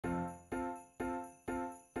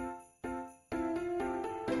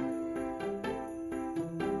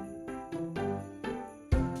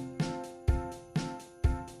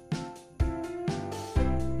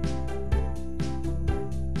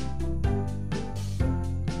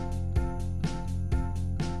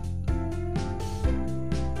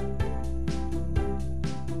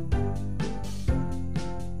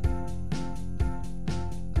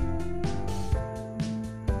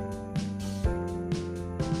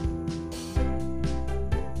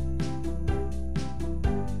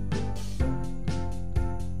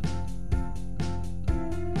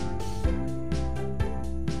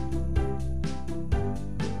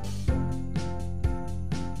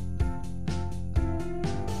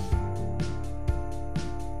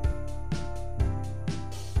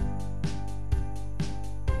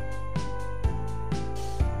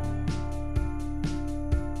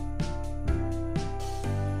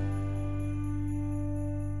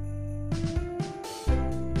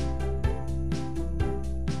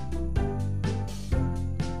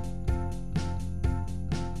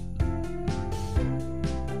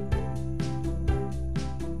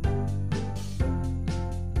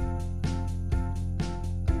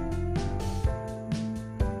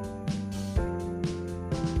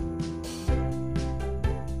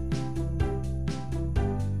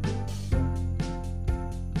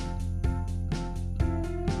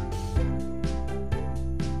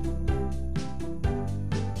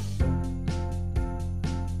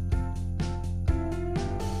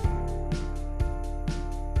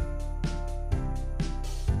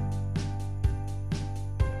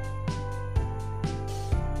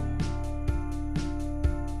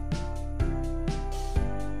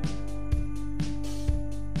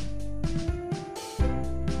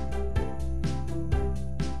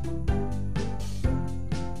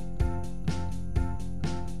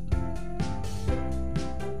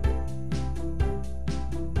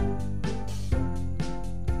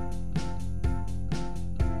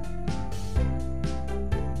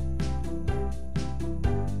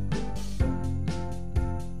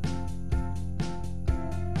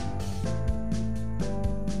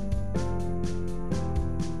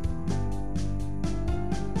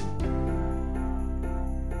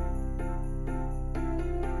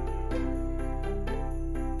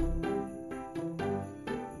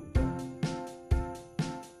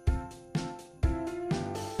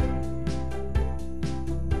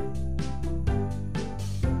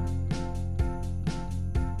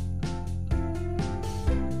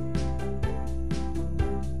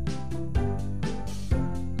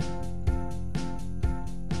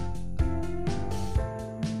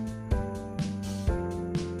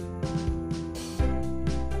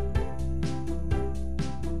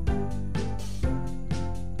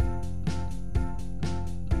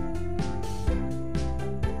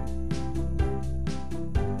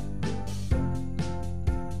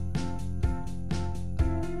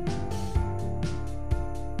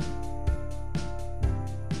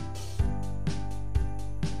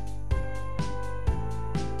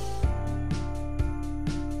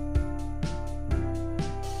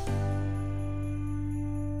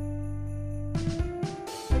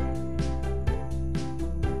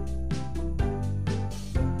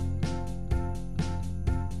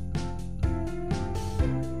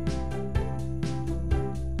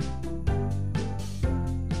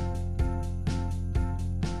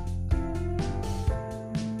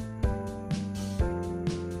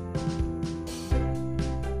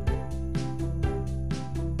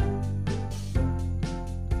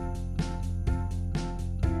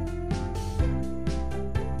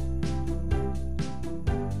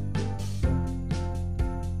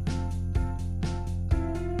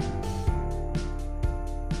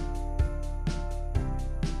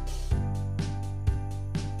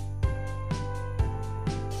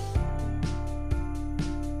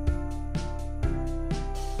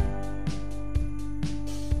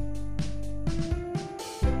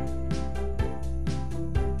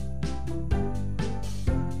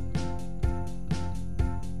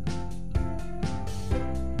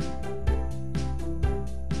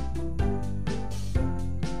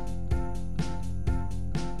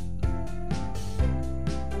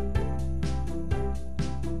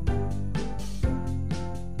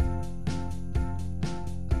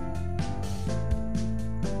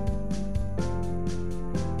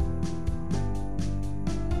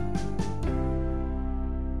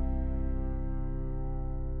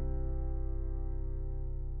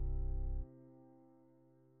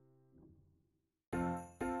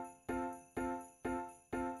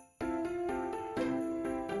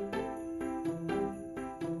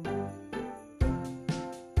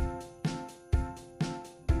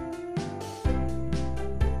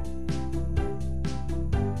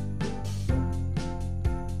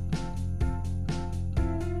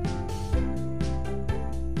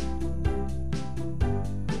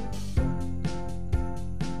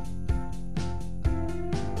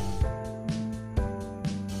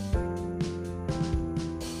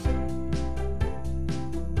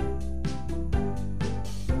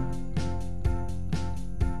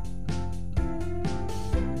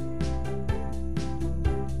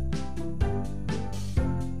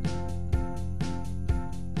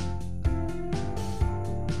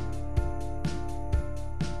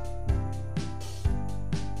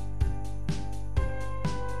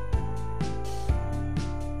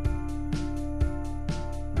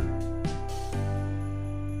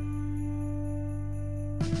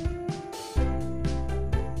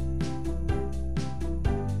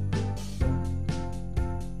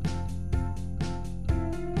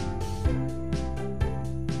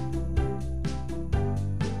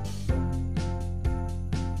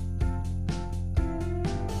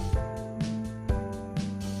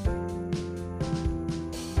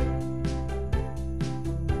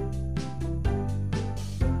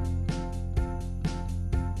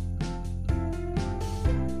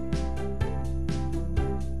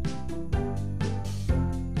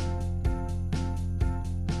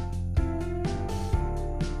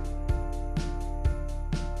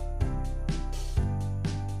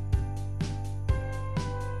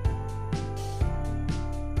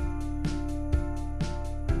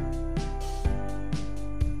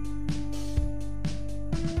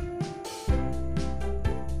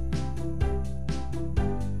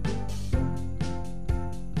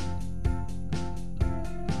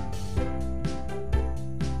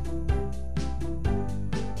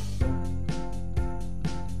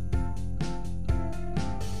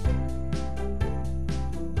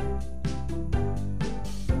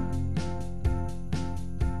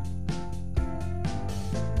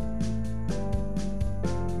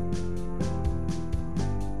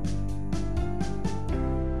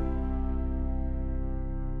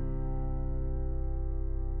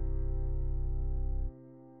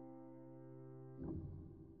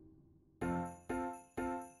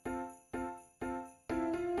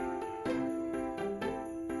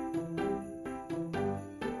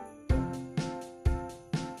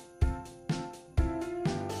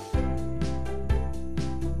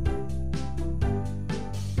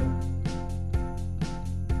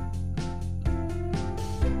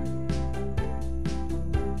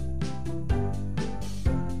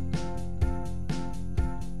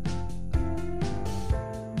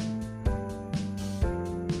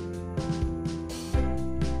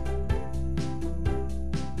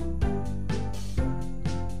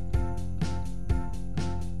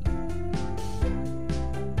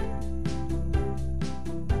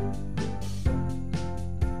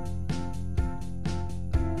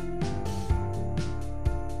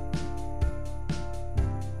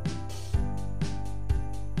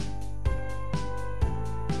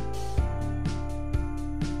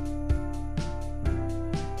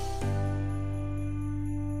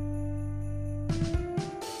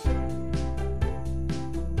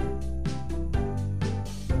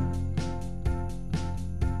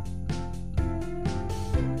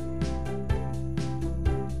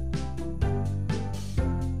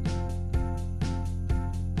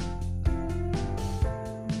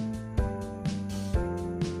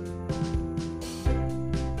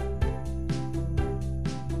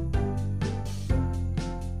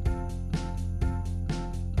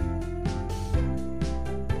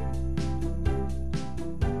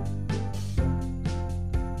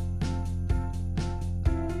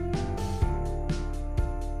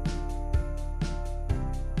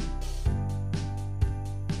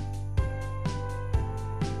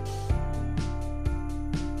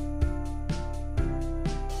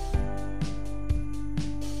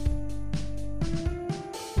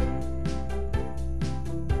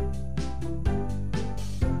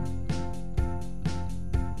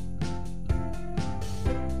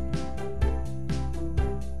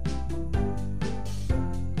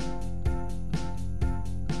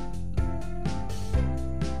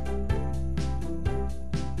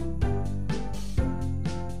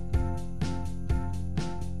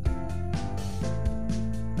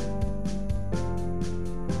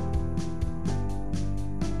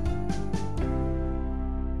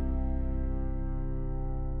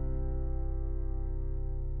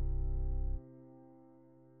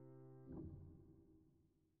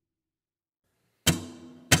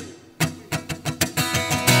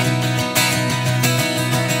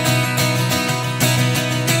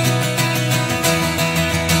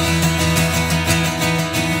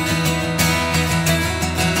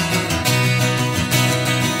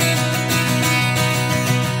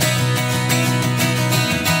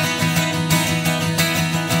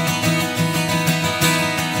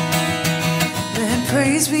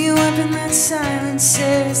weapon that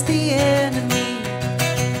silences the enemy.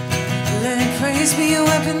 Let praise be a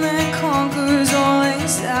weapon that conquers all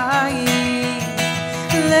anxiety.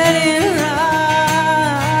 Let it rise.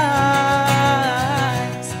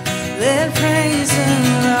 Let praise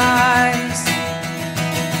arise.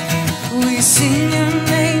 We sing your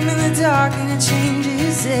name in the dark and it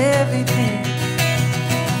changes everything.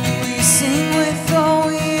 We sing with all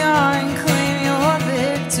we are and claim your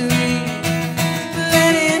victory.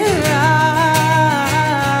 Let it rise.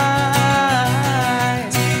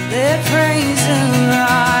 Let praise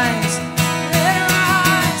arise. Let it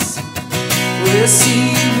rise. We'll see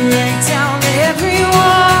you break down every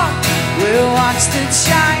wall. We'll watch the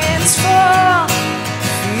giants fall.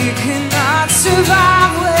 We cannot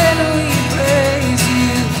survive when we praise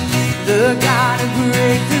you. The God of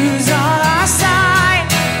breakthroughs on our side.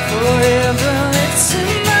 Forever lives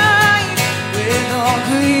tonight. With all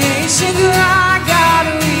creation cry, God,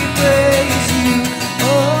 we praise you.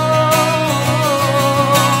 Oh,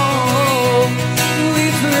 we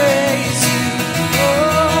praise you. Oh,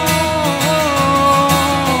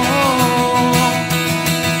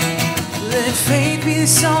 let faith be the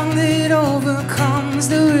song that overcomes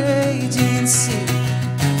the raging sea.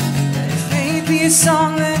 Let faith be a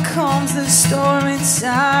song that calms the storm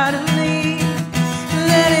inside of me.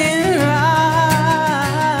 Let it rise.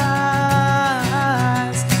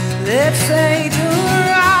 Let faith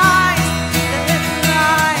arise. Let it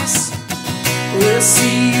rise. We'll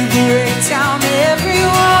see you break down every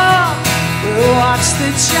wall. We'll watch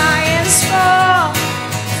the giants fall.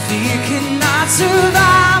 Fear cannot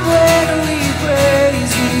survive when we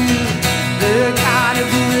praise you. The God of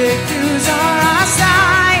breakthroughs on our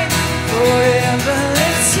side. Forever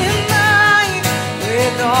lives tonight.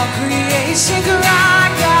 With all creation cry,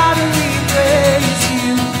 God, we praise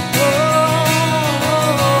you. Oh,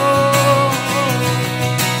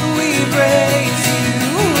 we praise you.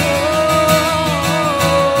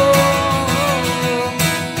 Oh,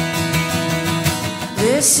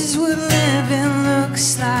 this is what living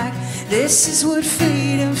looks like. This is what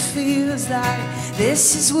freedom feels like.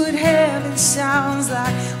 This is what heaven sounds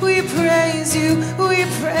like. We praise you, we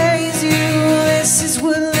praise you. This is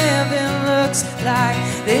what living looks like.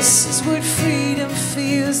 This is what freedom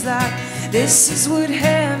feels like. This is what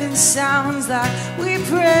heaven sounds like. We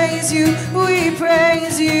praise you, we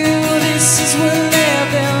praise you. This is what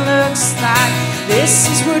living looks like. This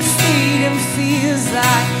is what freedom feels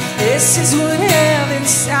like. This is what heaven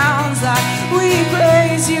sounds like. We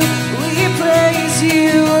praise you, we praise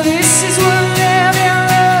you. This is what living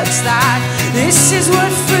looks like. This is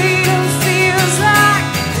what freedom feels like.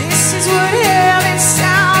 This is what heaven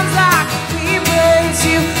sounds like. We praise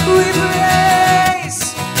you, we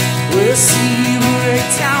praise. We'll see you break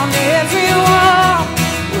down every wall.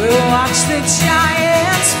 We'll watch the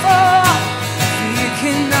giants fall. We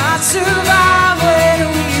cannot survive when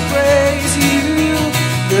we praise you.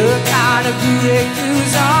 The God of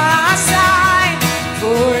breakthroughs on our side.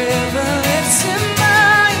 Forever lives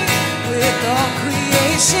tonight. With all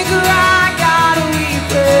creation cry, God, we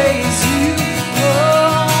praise you.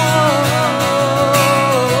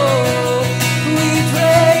 Oh, we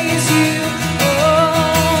praise you. Oh,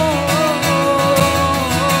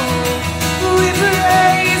 we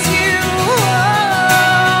praise you.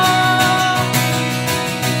 Oh,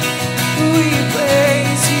 we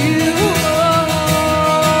praise you.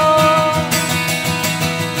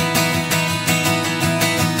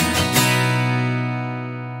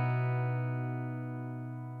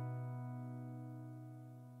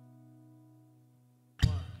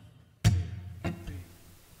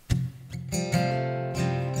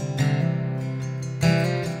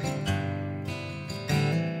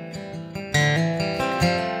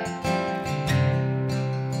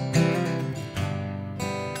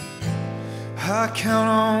 I count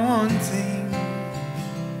on one thing.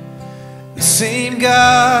 The same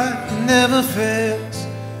God who never fails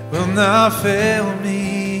will not fail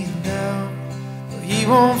me now. He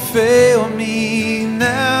won't fail me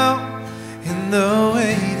now in the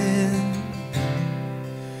waiting.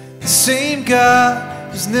 The same God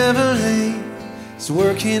who's never late is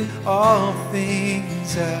working all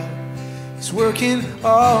things out. He's working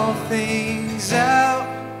all things out.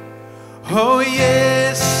 Oh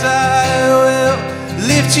yes, I will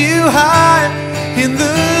lift you high in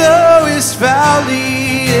the lowest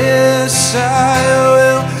valley. Yes, I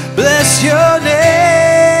will bless your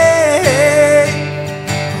name.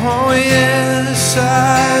 Oh yes,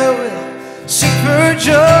 I will sing for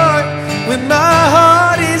joy when my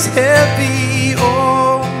heart is heavy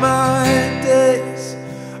all my days.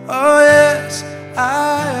 Oh yes,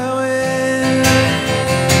 I will.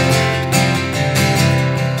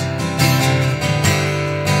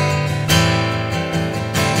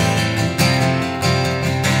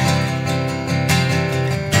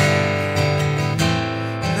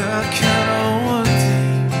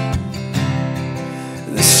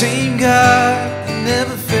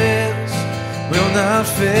 not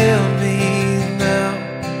fail me now.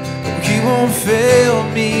 Oh, he won't fail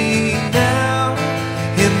me now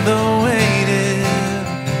in the waiting.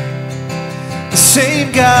 The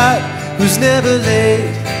same God who's never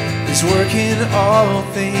late is working all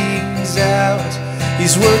things out.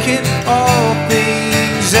 He's working all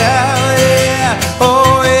things out, yeah.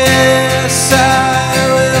 Oh yes, I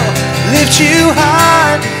will lift you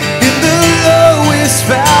high in the lowest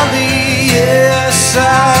valley. Yes,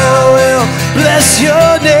 I will bless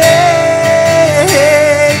your name.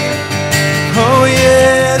 Oh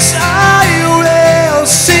yes, I will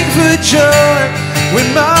sing for joy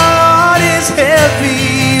when my heart is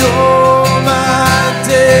heavy all my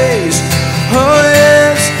days. Oh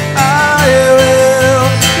yes, I will,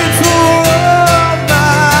 and for all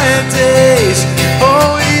my days.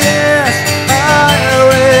 Oh yes, I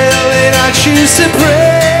will, and I choose to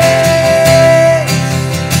praise,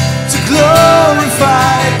 to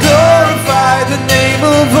glorify the name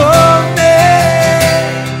of our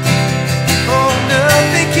name. Oh,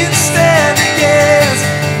 nothing can stand against,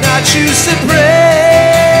 and I choose to praise,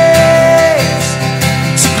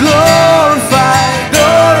 to glorify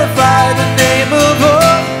the name of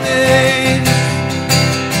our name.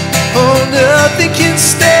 Oh, nothing can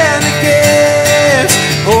stand against.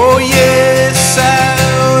 Oh yes, I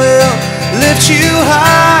will lift you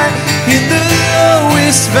high in the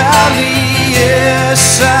lowest valley.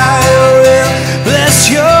 Yes, I will bless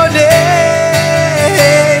your name.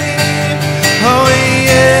 Oh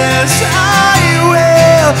yes, I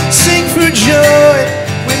will sing for joy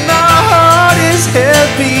when my heart is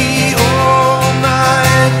heavy all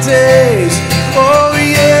my days. Oh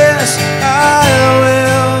yes, I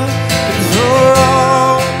will, and for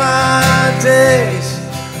all my days.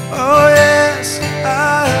 Oh yes, I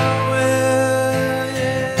will,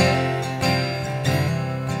 yeah.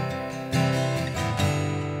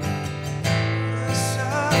 Yes, I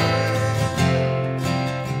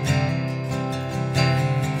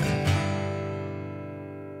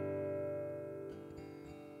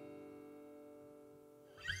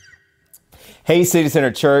Hey, City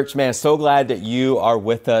Center Church, man, so glad that you are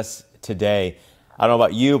with us today. I don't know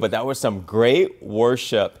about you, but that was some great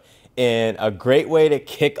worship and a great way to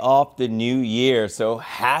kick off the new year. So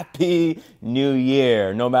happy new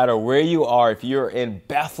year. No matter where you are, if you're in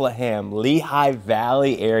Bethlehem, Lehigh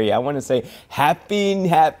Valley area, I want to say happy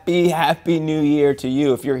new year to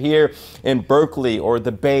you. If you're here in Berkeley or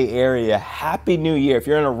the Bay Area, happy new year. If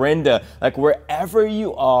you're in Orinda, like wherever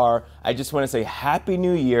you are, I just want to say happy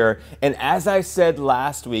new year. And as I said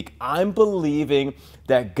last week, I'm believing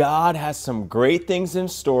that God has some great things in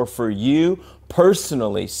store for you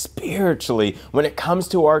personally, spiritually, when it comes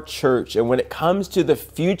to our church and when it comes to the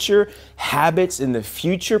future habits and the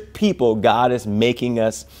future people God is making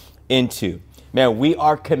us into. Man, we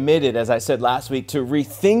are committed, as I said last week, to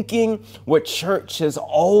rethinking what church has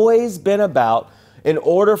always been about in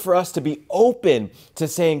order for us to be open to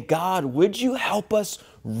saying, God, would you help us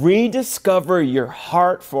rediscover your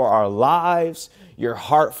heart for our lives, your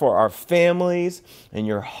heart for our families, and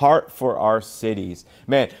your heart for our cities.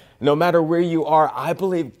 Man, no matter where you are, I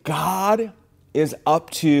believe God is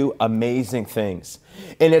up to amazing things.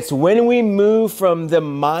 And it's when we move from the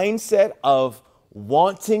mindset of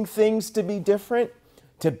wanting things to be different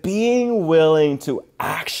to being willing to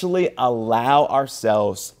actually allow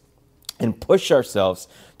ourselves and push ourselves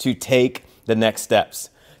to take the next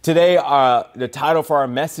steps. Today, the title for our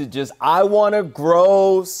message is, I want to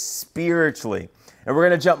grow spiritually. And we're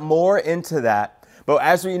going to jump more into that. But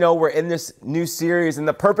as we know, we're in this new series, and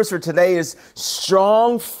the purpose for today is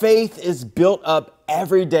strong faith is built up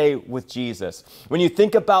every day with Jesus. When you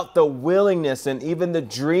think about the willingness and even the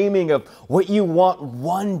dreaming of what you want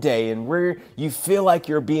one day and where you feel like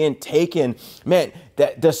you're being taken, man,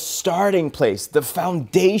 that the starting place, the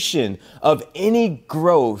foundation of any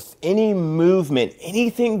growth, any movement,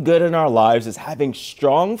 anything good in our lives is having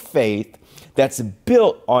strong faith that's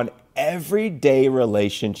built on everyday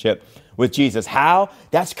relationship with Jesus. How?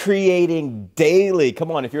 That's creating daily.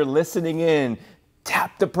 Come on, if you're listening in,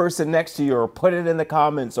 tap the person next to you or put it in the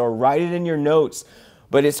comments or write it in your notes.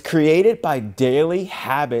 But it's created by daily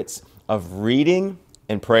habits of reading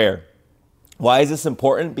and prayer. Why is this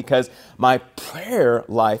important? Because my prayer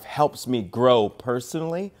life helps me grow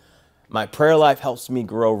personally. My prayer life helps me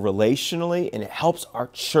grow relationally, and it helps our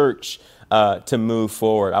church to move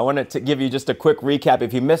forward. I wanted to give you just a quick recap.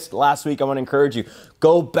 If you missed last week, I want to encourage you,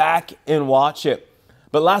 go back and watch it.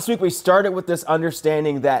 But last week we started with this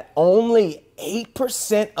understanding that only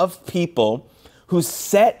 8% of people who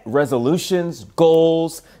set resolutions,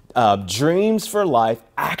 goals, dreams for life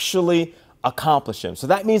actually accomplish them. So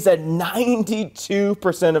that means that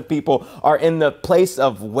 92% of people are in the place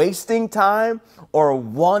of wasting time or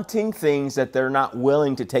wanting things that they're not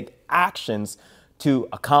willing to take actions to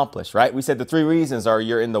accomplish, right? We said the three reasons are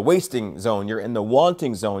you're in the wasting zone, you're in the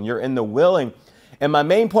wanting zone, you're in the willing. And my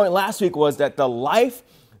main point last week was that the life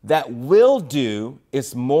that will do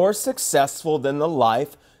is more successful than the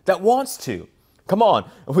life that wants to. Come on,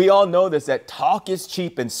 we all know this, that talk is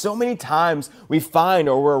cheap. And so many times we find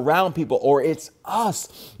or we're around people or it's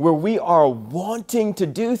us where we are wanting to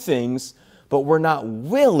do things, but we're not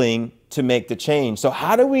willing to make the change. So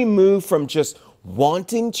how do we move from just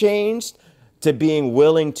wanting change to being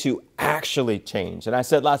willing to actually change? And I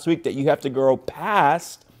said last week that you have to grow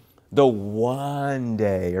past the one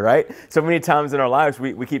day, right? So many times in our lives,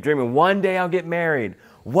 we keep dreaming, one day I'll get married.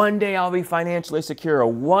 One day I'll be financially secure.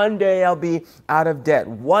 One day I'll be out of debt.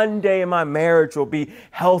 One day my marriage will be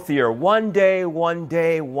healthier. One day, one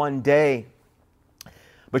day, one day.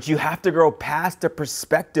 But you have to grow past the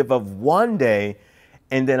perspective of one day.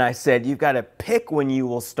 And then I said, you've got to pick when you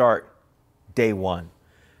will start day one.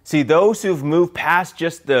 See, those who've moved past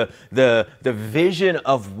just the vision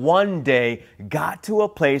of one day got to a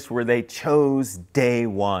place where they chose day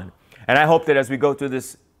one. And I hope that as we go through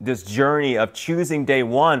this journey of choosing day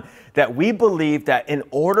one, that we believe that in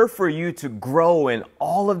order for you to grow in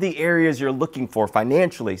all of the areas you're looking for,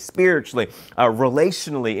 financially, spiritually,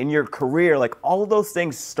 relationally, in your career, like all of those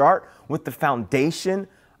things start with the foundation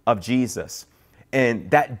of Jesus. And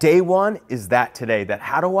that day one is that today, that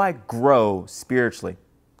how do I grow spiritually?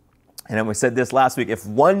 And then we said this last week, if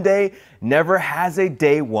one day never has a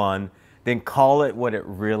day one, then call it what it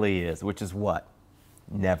really is, which is what?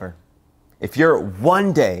 Never. If your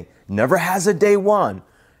one day never has a day one,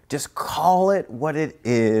 just call it what it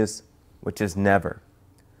is, which is never.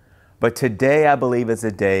 But today, I believe, is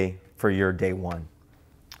a day for your day one.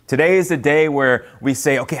 Today is a day where we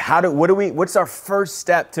say, okay, what's our first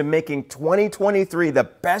step to making 2023 the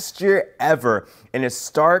best year ever? And it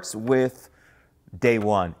starts with day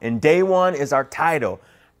one. And day one is our title.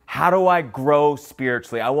 How do I grow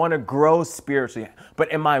spiritually? I want to grow spiritually,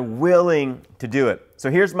 but am I willing to do it?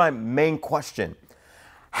 So here's my main question.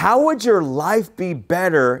 How would your life be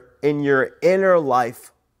better in your inner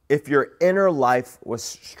life if your inner life was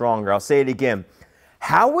stronger? I'll say it again.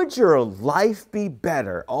 How would your life be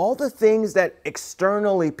better? All the things that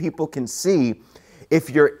externally people can see, if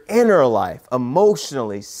your inner life,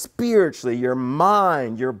 emotionally, spiritually, your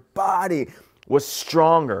mind, your body was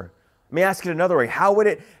stronger. Let me ask it another way. How would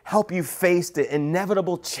it help you face the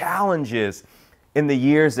inevitable challenges in the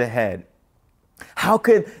years ahead? How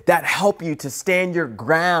could that help you to stand your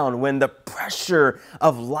ground when the pressure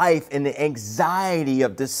of life and the anxiety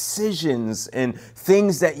of decisions and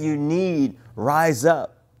things that you need rise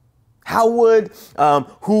up? How would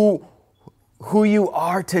who you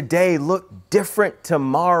are today look different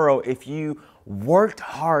tomorrow if you worked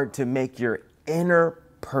hard to make your inner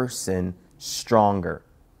person stronger?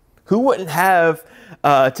 Who wouldn't have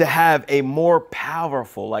to have a more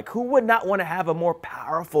powerful, who would not want to have a more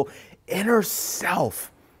powerful inner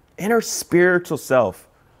self, inner spiritual self?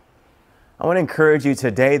 I want to encourage you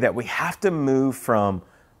today that we have to move from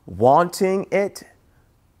wanting it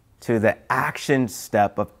to the action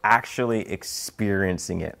step of actually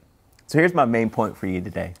experiencing it. So here's my main point for you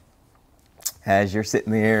today. As you're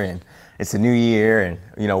sitting there and it's a new year and,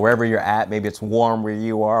 wherever you're at, maybe it's warm where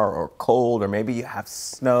you are or cold, or maybe you have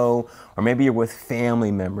snow, or maybe you're with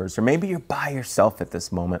family members, or maybe you're by yourself at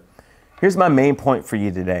this moment. Here's my main point for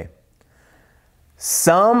you today.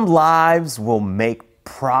 Some lives will make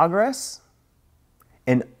progress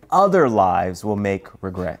and other lives will make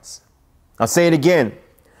regrets. I'll say it again.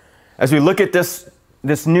 As we look at this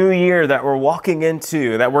new year that we're walking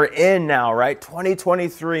into, that we're in now, right?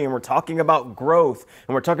 2023, and we're talking about growth,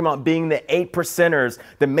 and we're talking about being the 8%ers.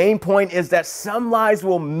 The main point is that some lives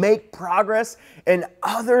will make progress and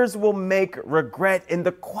others will make regret. And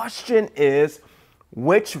the question is,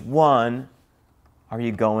 which one are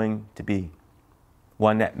you going to be?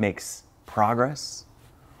 One that makes progress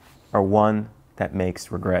or one that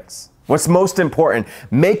makes regrets? What's most important?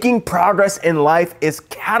 Making progress in life is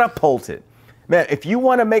catapulted. Man, if you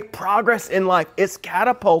want to make progress in life, it's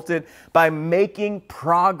catapulted by making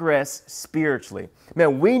progress spiritually.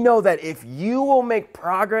 Man, we know that if you will make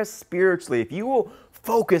progress spiritually, if you will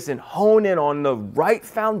focus and hone in on the right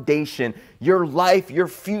foundation, your life, your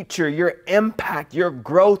future, your impact, your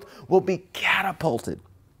growth will be catapulted.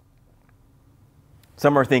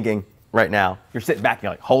 Some are thinking right now, you're sitting back and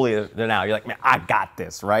you're like, holier than thou. You're like, man, I got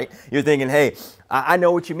this, right? You're thinking, hey, I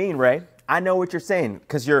know what you mean, Ray. I know what you're saying,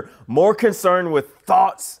 because you're more concerned with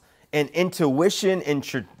thoughts and intuition and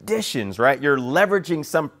traditions, right? You're leveraging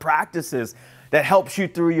some practices that helps you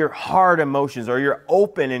through your hard emotions, or you're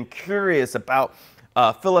open and curious about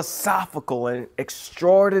philosophical and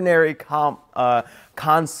extraordinary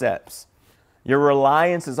concepts. Your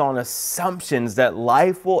reliance is on assumptions that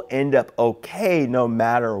life will end up okay no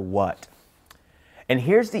matter what. And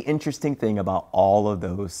here's the interesting thing about all of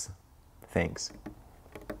those things.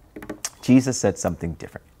 Jesus said something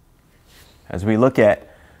different. As we look at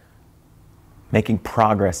making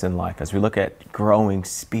progress in life, as we look at growing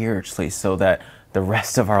spiritually so that the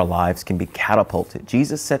rest of our lives can be catapulted,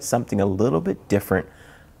 Jesus said something a little bit different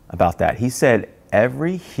about that. He said,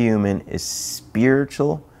 every human is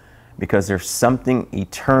spiritual because there's something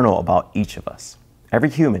eternal about each of us. Every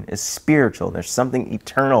human is spiritual. There's something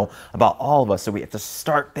eternal about all of us. So we have to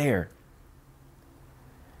start there.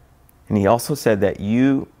 And he also said that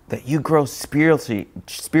you grow spiritually,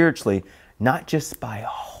 not just by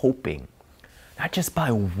hoping, not just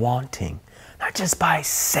by wanting, not just by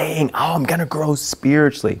saying, oh, I'm going to grow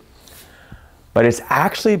spiritually, but it's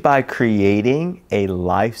actually by creating a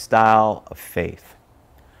lifestyle of faith.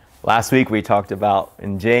 Last week we talked about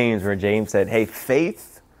in James, where James said, hey,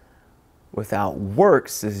 faith without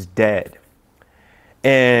works is dead.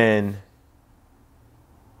 But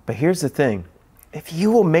here's the thing. If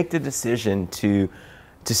you will make the decision to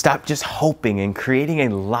stop just hoping and creating a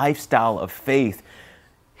lifestyle of faith,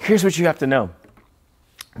 here's what you have to know.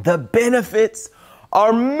 The benefits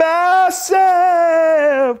are massive.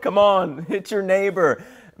 Come on, hit your neighbor.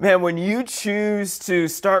 Man, when you choose to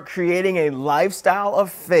start creating a lifestyle of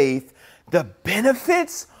faith, the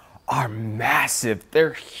benefits are massive.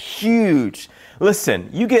 They're huge. Listen,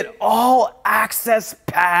 you get all access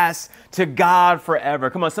pass to God forever.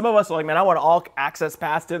 Come on, some of us are like, man, I want all access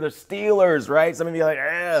pass to the Steelers, right? Some of you are like,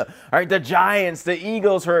 all right, the Giants, the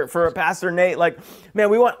Eagles for Pastor Nate. Like, man,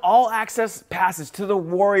 we want all access passes to the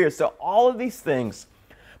Warriors, to all of these things.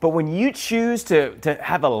 But when you choose to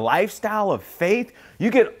have a lifestyle of faith, you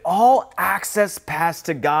get all access pass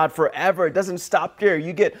to God forever. It doesn't stop there.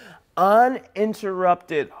 You get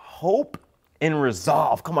uninterrupted hope and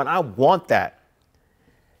resolve. Come on, I want that.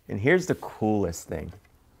 And here's the coolest thing.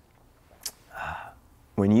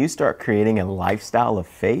 When you start creating a lifestyle of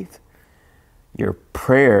faith, your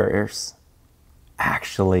prayers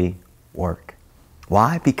actually work.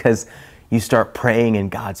 Why? Because you start praying in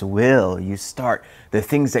God's will. The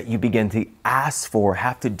things that you begin to ask for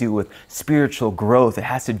have to do with spiritual growth. It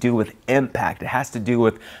has to do with impact. It has to do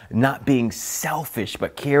with not being selfish,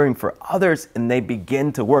 but caring for others, and they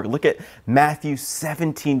begin to work. Look at Matthew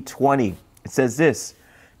 17:20. It says this,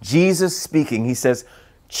 Jesus speaking, he says,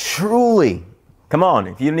 truly, come on,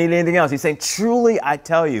 if you don't need anything else, he's saying, truly, I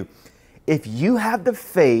tell you, if you have the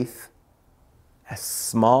faith as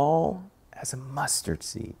small as a mustard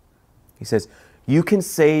seed, he says, you can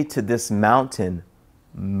say to this mountain,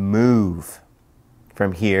 move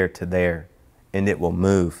from here to there, and it will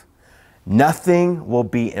move. Nothing will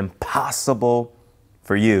be impossible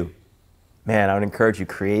for you. Man, I would encourage you,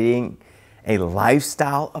 creating a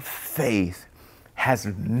lifestyle of faith has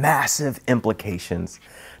massive implications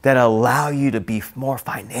that allow you to be more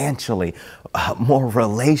financially, more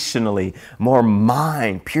relationally, more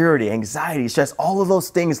mind, purity, anxiety, stress. All of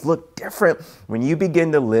those things look different when you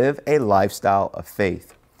begin to live a lifestyle of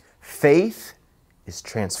faith. Faith is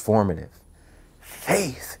transformative.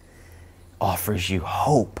 Faith offers you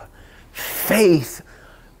hope. Faith,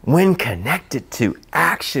 when connected to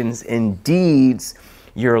actions and deeds,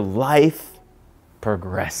 your life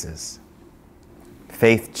progresses.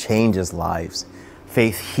 Faith changes lives.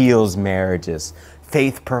 Faith heals marriages.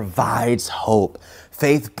 Faith provides hope.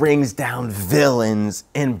 Faith brings down villains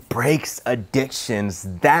and breaks addictions.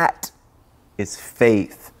 That is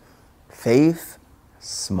faith. Faith,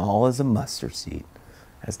 small as a mustard seed,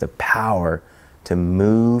 has the power to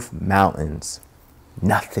move mountains.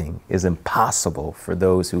 Nothing is impossible for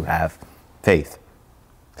those who have faith.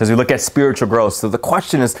 As we look at spiritual growth, so the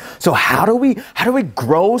question is, so how do we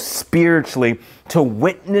grow spiritually to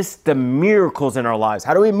witness the miracles in our lives?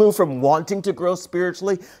 How do we move from wanting to grow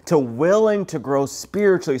spiritually to willing to grow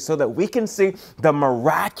spiritually so that we can see the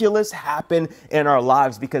miraculous happen in our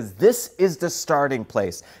lives? Because this is the starting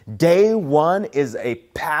place. Day one is a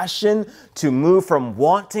passion to move from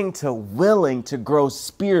wanting to willing to grow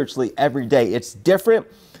spiritually every day. It's different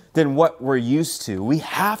than what we're used to. We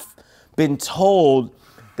have been told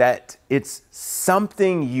that it's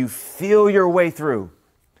something you feel your way through.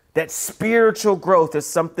 That spiritual growth is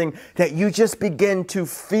something that you just begin to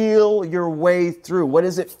feel your way through. What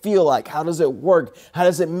does it feel like? How does it work? How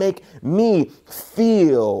does it make me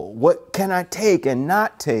feel? What can I take and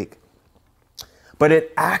not take?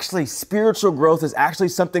 but spiritual growth is actually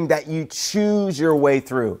something that you choose your way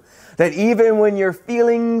through. That even when your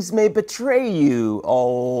feelings may betray you,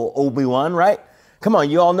 oh, Obi-Wan, right? Come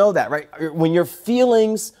on, you all know that, right? When your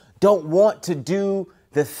feelings don't want to do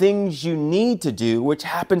the things you need to do, which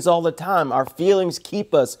happens all the time. Our feelings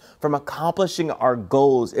keep us from accomplishing our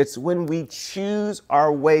goals. It's when we choose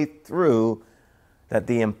our way through that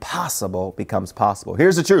the impossible becomes possible.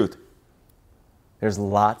 Here's the truth. There's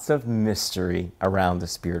lots of mystery around the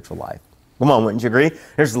spiritual life. Come on, wouldn't you agree?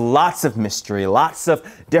 There's lots of mystery, lots of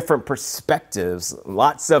different perspectives,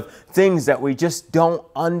 lots of things that we just don't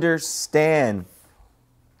understand.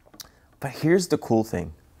 But here's the cool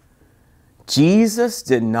thing. Jesus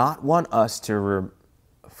did not want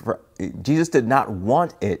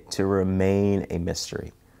it to remain a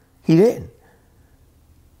mystery. He didn't.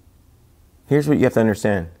 Here's what you have to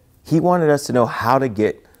understand. He wanted us to know how to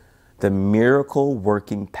get the miracle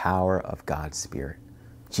working power of God's Spirit.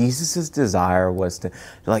 Jesus' desire was to,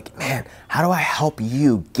 man, how do I help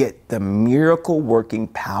you get the miracle working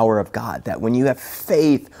power of God? That when you have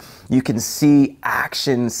faith, you can see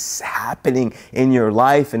actions happening in your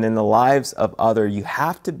life and in the lives of others. You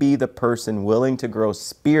have to be the person willing to grow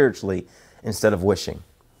spiritually instead of wishing.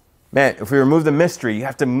 Man, if we remove the mystery, you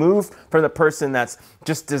have to move from the person that's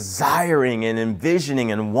just desiring and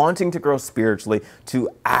envisioning and wanting to grow spiritually to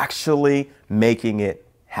actually making it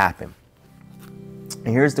happen. And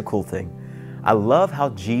here's the cool thing. I love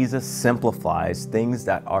how Jesus simplifies things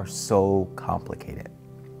that are so complicated.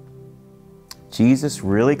 Jesus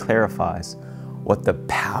really clarifies what the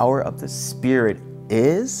power of the Spirit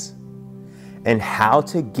is and how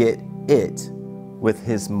to get it with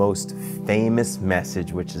his most famous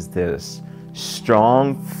message, which is this: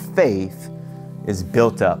 strong faith is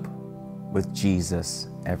built up with Jesus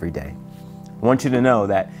every day. I want you to know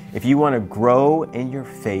that if you want to grow in your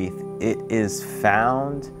faith, it is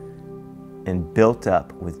found and built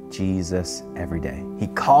up with Jesus every day. He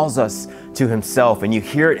calls us to himself, and you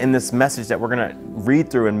hear it in this message that we're going to read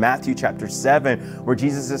through in Matthew chapter 7, where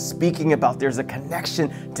Jesus is speaking about there's a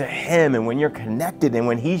connection to him, and when you're connected and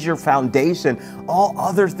when he's your foundation, all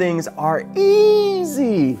other things are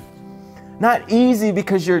easy. Not easy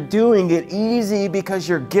because you're doing it, easy because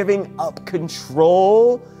you're giving up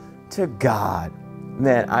control to God.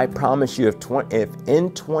 Man, I promise you, if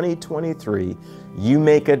in 2023 you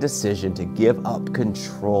make a decision to give up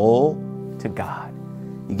control to God,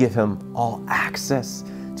 you give him all access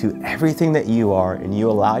to everything that you are, and you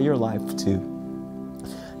allow your life to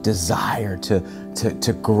desire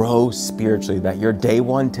to grow spiritually, that your day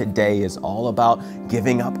one today is all about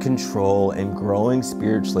giving up control and growing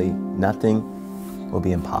spiritually, nothing will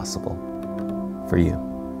be impossible for you.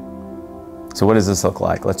 So what does this look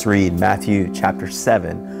like? Let's read Matthew chapter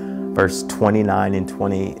 7, verse 29 and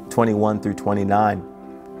 21 through 29.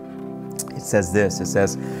 It says this, it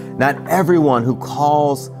says, "Not everyone who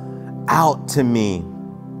calls out to me,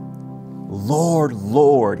 Lord,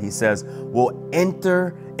 Lord," he says, "will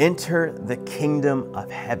enter the kingdom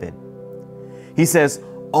of heaven." He says,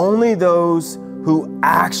 only those who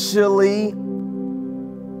actually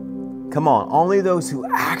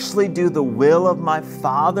do the will of my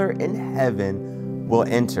Father in heaven will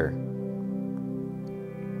enter.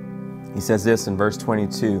 He says this in verse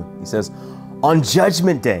 22. He says, "On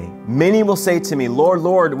judgment day, many will say to me, Lord,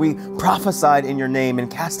 Lord, we prophesied in your name and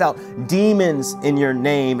cast out demons in your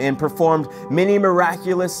name and performed many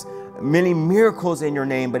miracles in your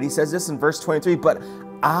name." But he says this in verse 23, "But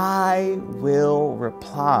I will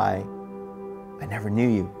reply, I never knew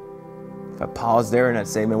you." If I pause there and I'd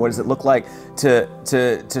say, man, what does it look like to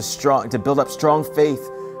build up strong faith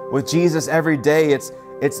with Jesus every day? It's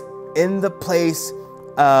in the place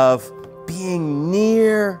of being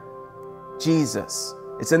near Jesus.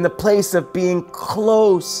 It's in the place of being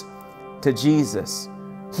close to Jesus.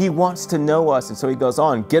 He wants to know us. And so he goes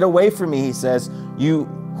on, "Get away from me," he says, "you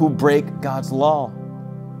who break God's law."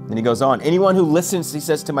 Then he goes on, "Anyone who listens," he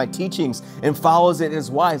says, "to my teachings and follows it is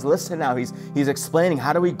wise." Listen now, he's explaining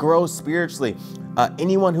how do we grow spiritually.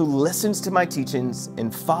 Anyone who listens to my teachings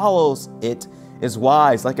and follows it is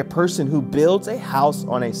wise, like a person who builds a house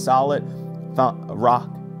on a solid rock.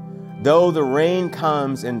 Though the rain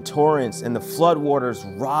comes in torrents and the floodwaters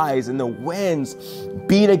rise and the winds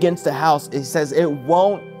beat against the house, he says it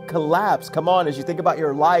won't collapse. Come on, as you think about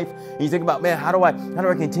your life and you think about, man, how do I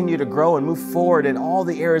continue to grow and move forward in all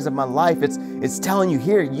the areas of my life? It's telling you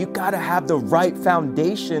here, you got to have the right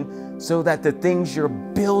foundation so that the things you're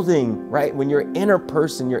building, right, when your inner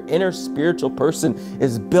person, your inner spiritual person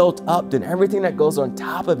is built up, then everything that goes on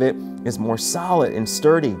top of it is more solid and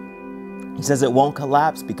sturdy. He says it won't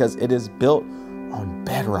collapse because it is built on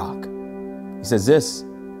bedrock. He says this,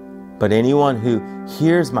 but anyone who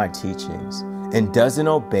hears my teachings and doesn't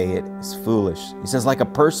obey it is foolish. He says, like a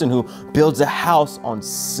person who builds a house on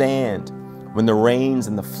sand. When the rains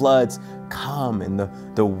and the floods come and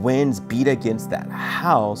the winds beat against that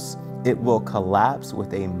house, it will collapse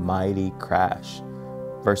with a mighty crash.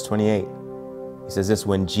 Verse 28, he says this,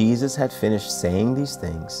 when Jesus had finished saying these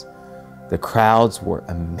things, the crowds were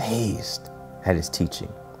amazed at his teaching.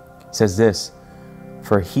 He says this,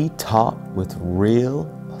 for he taught with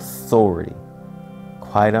real authority,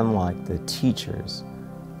 quite unlike the teachers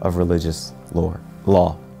of religious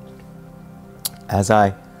law. As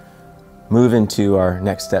I move into our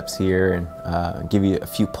next steps here and give you a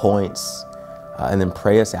few points and then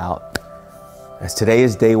pray us out, as today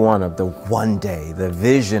is day one of the one day, the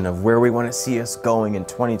vision of where we want to see us going in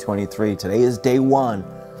 2023. Today is day one.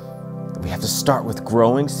 We have to start with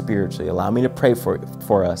growing spiritually. Allow me to pray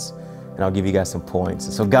for us, and I'll give you guys some points.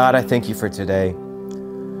 And so God, I thank you for today.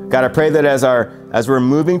 God, I pray that as we're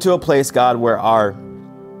moving to a place, God, where our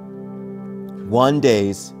one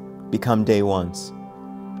days become day ones.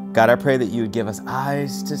 God, I pray that you would give us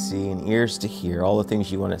eyes to see and ears to hear all the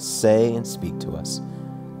things you want to say and speak to us.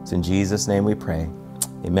 It's in Jesus' name we pray.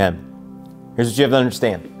 Amen. Here's what you have to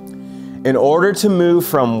understand. In order to move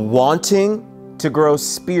from wanting to grow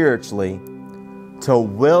spiritually to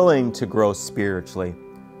willing to grow spiritually,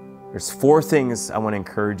 there's 4 things I want to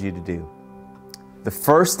encourage you to do. The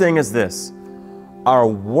first thing is this: our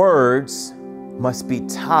words must be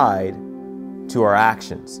tied to our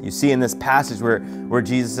actions. You see in this passage where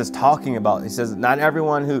Jesus is talking about, he says, not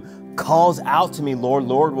everyone who calls out to me, Lord,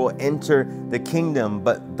 Lord, will enter the kingdom,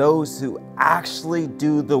 but those who actually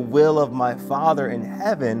do the will of my Father in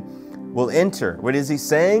heaven will enter. What is he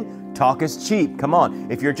saying? Talk is cheap. Come on.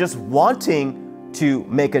 If you're just wanting to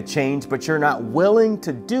make a change, but you're not willing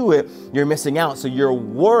to do it, you're missing out. So your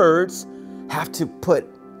words have to put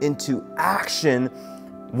into action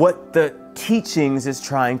what the teachings is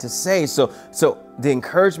trying to say. So the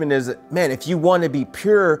encouragement is, man, if you want to be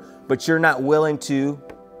pure, but you're not willing to,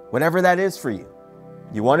 whatever that is for you,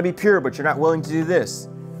 you want to be pure, but you're not willing to do this.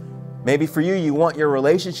 Maybe for you, you want your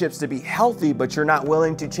relationships to be healthy, but you're not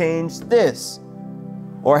willing to change this.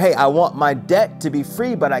 Or, hey, I want my debt to be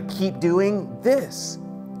free, but I keep doing this.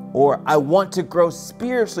 Or I want to grow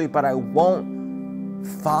spiritually, but I won't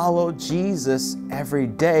follow Jesus every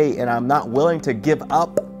day, and I'm not willing to give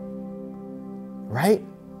up, right?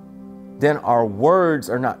 Then our words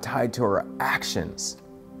are not tied to our actions.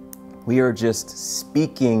 We are just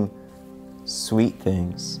speaking sweet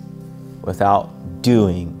things without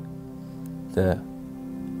doing the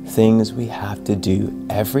things we have to do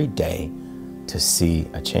every day to see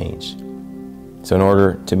a change. So in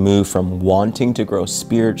order to move from wanting to grow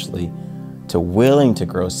spiritually to willing to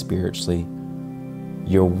grow spiritually,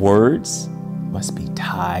 your words must be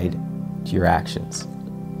tied to your actions.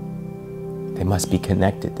 They must be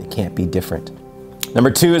connected. They can't be different.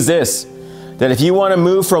 Number 2 is this, that if you want to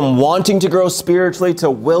move from wanting to grow spiritually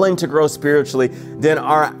to willing to grow spiritually, then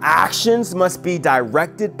our actions must be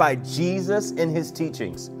directed by Jesus and his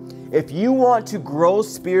teachings. If you want to grow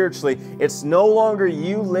spiritually, it's no longer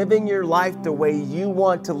you living your life the way you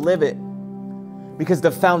want to live it, because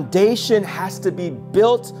the foundation has to be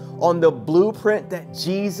built on the blueprint that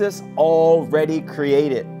Jesus already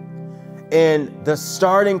created. And the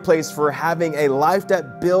starting place for having a life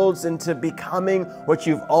that builds into becoming what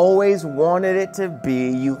you've always wanted it to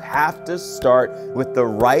be, you have to start with the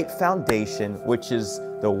right foundation, which is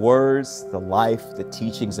the words, the life, the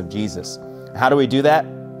teachings of Jesus. How do we do that?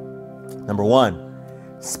 Number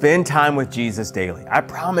 1, spend time with Jesus daily. I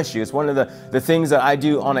promise you, it's one of the things that I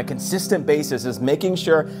do on a consistent basis, is making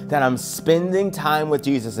sure that I'm spending time with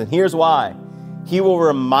Jesus. And here's why. He will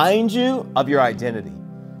remind you of your identity.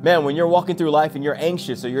 Man, when you're walking through life and you're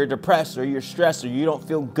anxious or you're depressed or you're stressed or you don't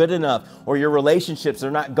feel good enough or your relationships are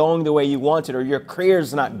not going the way you want it or your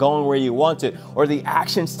career's not going where you want it or the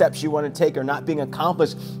action steps you want to take are not being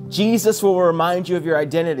accomplished, Jesus will remind you of your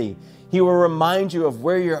identity. He will remind you of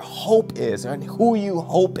where your hope is and who you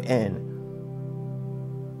hope in.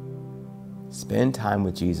 Spend time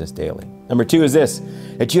with Jesus daily. Number 2 is this,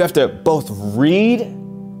 that you have to both read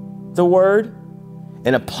the Word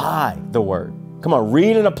and apply the Word. Come on,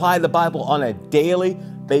 read and apply the Bible on a daily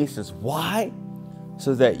basis. Why?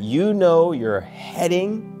 So that you know you're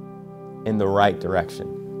heading in the right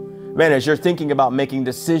direction. Man, as you're thinking about making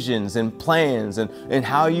decisions and plans and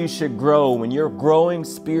how you should grow, when you're growing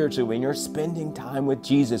spiritually, when you're spending time with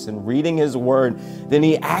Jesus and reading his word, then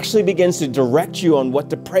he actually begins to direct you on what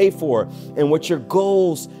to pray for and what your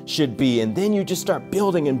goals should be. And then you just start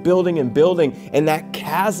building and building and building. And that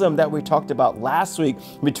chasm that we talked about last week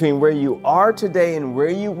between where you are today and where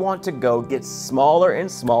you want to go gets smaller and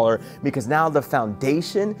smaller, because now the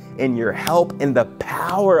foundation and your help and the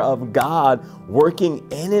power of God working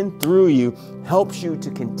in and through you helps you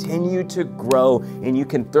to continue to grow, and you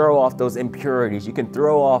can throw off those impurities. You can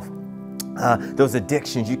throw off those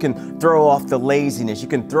addictions. You can throw off the laziness. You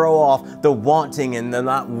can throw off the wanting and the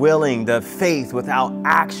not willing, the faith without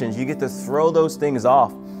actions. You get to throw those things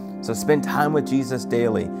off. So spend time with Jesus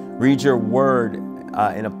daily. Read your word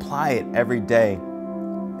and apply it every day.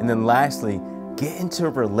 And then lastly, get into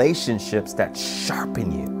relationships that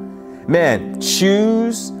sharpen you. Man,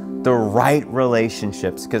 choose the right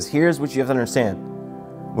relationships, because here's what you have to understand.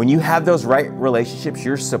 When you have those right relationships,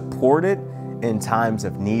 you're supported in times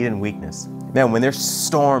of need and weakness. Man, when there's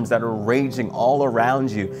storms that are raging all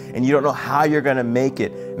around you and you don't know how you're going to make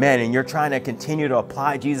it, man, and you're trying to continue to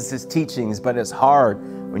apply Jesus's teachings, but it's hard.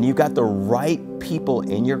 When you've got the right people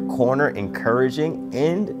in your corner encouraging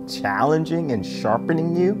and challenging and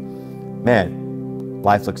sharpening you, man,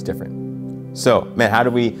 life looks different. So, man, how do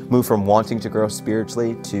we move from wanting to grow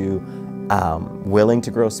spiritually to willing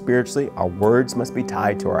to grow spiritually? Our words must be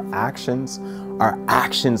tied to our actions. Our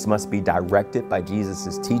actions must be directed by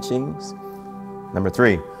Jesus's teachings. Number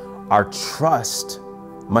 3, our trust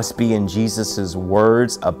must be in Jesus's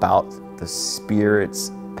words about the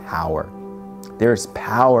Spirit's power. There's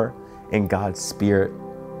power in God's Spirit.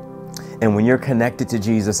 And when you're connected to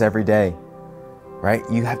Jesus every day, right,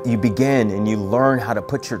 you begin and you learn how to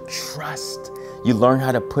put your trust, you learn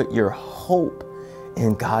how to put your hope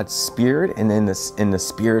in God's Spirit and in the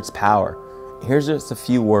Spirit's power. Here's just a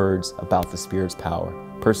few words about the Spirit's power: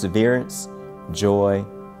 perseverance, joy,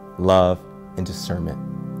 love, and discernment.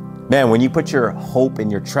 Man, when you put your hope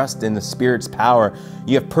and your trust in the Spirit's power,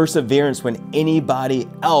 you have perseverance when anybody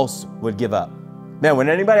else would give up. Man, when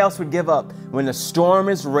anybody else would give up, when the storm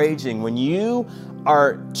is raging, when you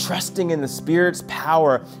are trusting in the Spirit's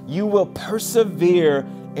power, you will persevere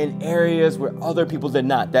in areas where other people did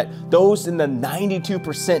not. That those in the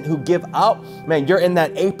 92% who give up, man, you're in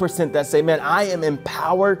that 8% that say, man, I am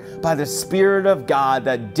empowered by the Spirit of God,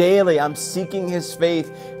 that daily I'm seeking his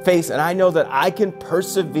face, and I know that I can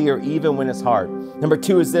persevere even when it's hard. Number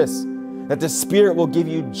 2 is this, that the Spirit will give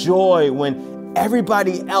you joy when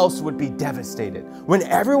everybody else would be devastated. When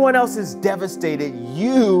everyone else is devastated,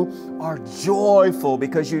 you are joyful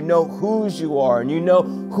because you know whose you are and you know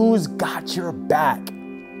who's got your back.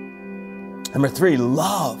 Number 3,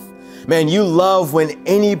 love. Man, you love when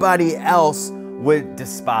anybody else would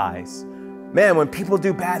despise. Man, when people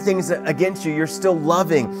do bad things against you, you're still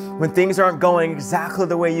loving. When things aren't going exactly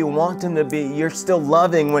the way you want them to be, you're still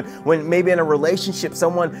loving. When maybe in a relationship,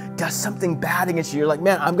 someone does something bad against you, you're like,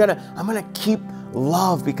 man, I'm gonna keep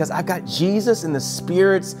love because I've got Jesus and the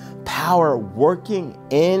Spirit's power working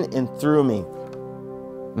in and through me.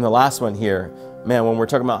 And the last one here, man, when we're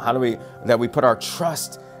talking about how we put our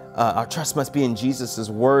trust must be in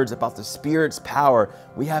Jesus's words about the Spirit's power.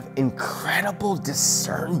 We have incredible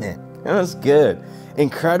discernment. That's good.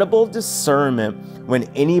 Incredible discernment when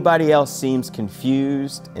anybody else seems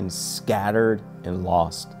confused and scattered and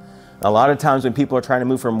lost. A lot of times when people are trying to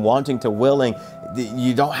move from wanting to willing,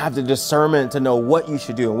 you don't have the discernment to know what you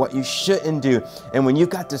should do and what you shouldn't do. And when you've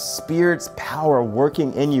got the Spirit's power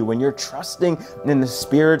working in you, when you're trusting in the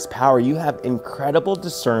Spirit's power, you have incredible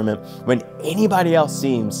discernment when anybody else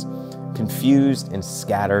seems confused and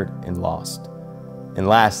scattered and lost. And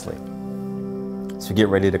lastly, as we get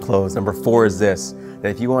ready to close, number 4 is this, that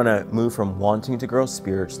if you want to move from wanting to grow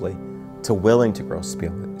spiritually to willing to grow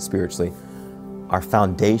spiritually, our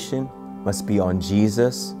foundation must be on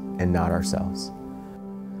Jesus and not ourselves.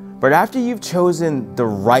 But after you've chosen the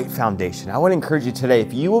right foundation, I want to encourage you today,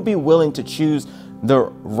 if you will be willing to choose the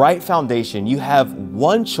right foundation, you have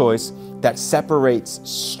one choice that separates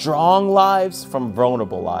strong lives from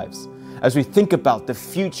vulnerable lives. As we think about the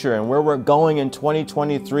future and where we're going in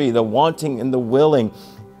 2023, the wanting and the willing,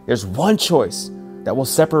 there's one choice that will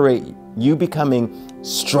separate you becoming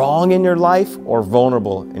strong in your life or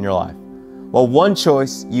vulnerable in your life. Well, one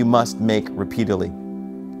choice you must make repeatedly.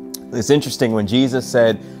 It's interesting when Jesus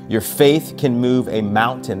said, your faith can move a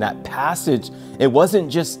mountain. That passage, it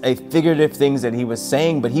wasn't just a figurative things that he was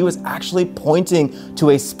saying, but he was actually pointing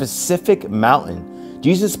to a specific mountain.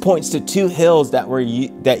 Jesus points to 2 hills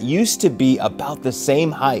that used to be about the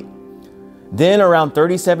same height. Then around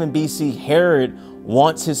 37 BC, Herod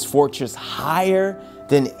wants his fortress higher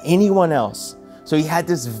than anyone else. So he had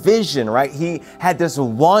this vision, right? He had this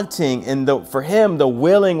wanting, and for him, the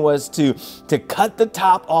willing was to cut the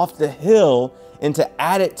top off the hill and to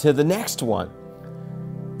add it to the next one.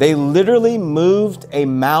 They literally moved a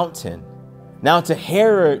mountain. Now to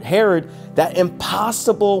Herod, the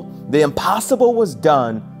impossible was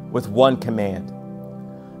done with one command.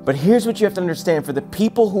 But here's what you have to understand. For the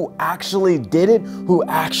people who actually did it, who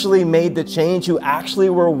actually made the change, who actually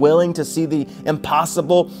were willing to see the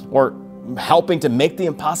impossible or helping to make the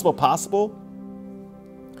impossible possible,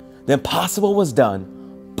 the impossible was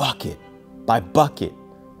done bucket by bucket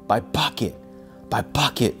by bucket by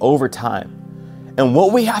bucket over time. And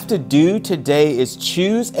what we have to do today is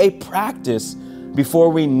choose a practice before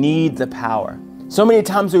we need the power. So many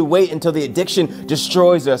times we wait until the addiction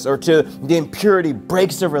destroys us, or till the impurity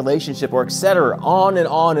breaks the relationship, or etc. On and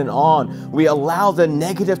on and on. We allow the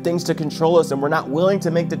negative things to control us, and we're not willing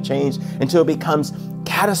to make the change until it becomes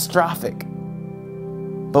catastrophic.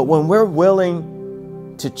 But when we're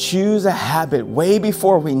willing to choose a habit way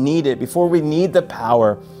before we need it, before we need the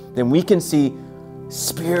power, then we can see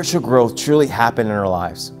spiritual growth truly happen in our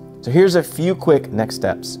lives. So here's a few quick next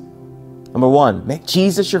steps. Number one, make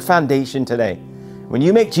Jesus your foundation today. When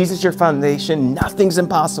you make Jesus your foundation, nothing's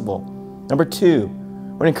impossible. Number two,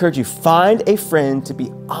 I want to encourage you, find a friend to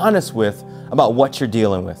be honest with about what you're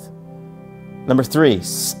dealing with. Number three,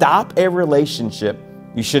 stop a relationship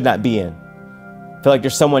you should not be in. I feel like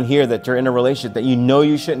there's someone here that you're in a relationship that you know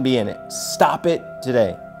you shouldn't be in it. Stop it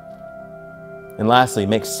today. And lastly,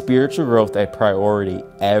 make spiritual growth a priority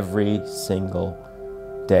every single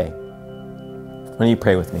day. Why don't you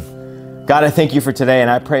pray with me? God, I thank you for today, and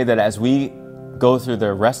I pray that as we go through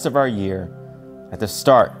the rest of our year, at the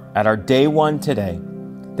start, at our day one today,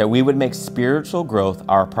 that we would make spiritual growth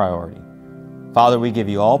our priority. Father, we give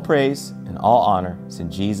you all praise and all honor. It's in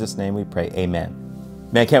Jesus' name we pray, amen.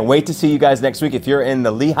 Man, I can't wait to see you guys next week. If you're in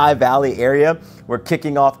the Lehigh Valley area, we're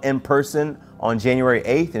kicking off in person on January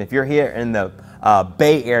 8th. And if you're here in the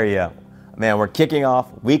Bay Area, man, we're kicking off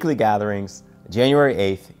weekly gatherings January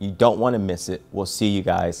 8th. You don't want to miss it. We'll see you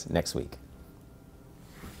guys next week.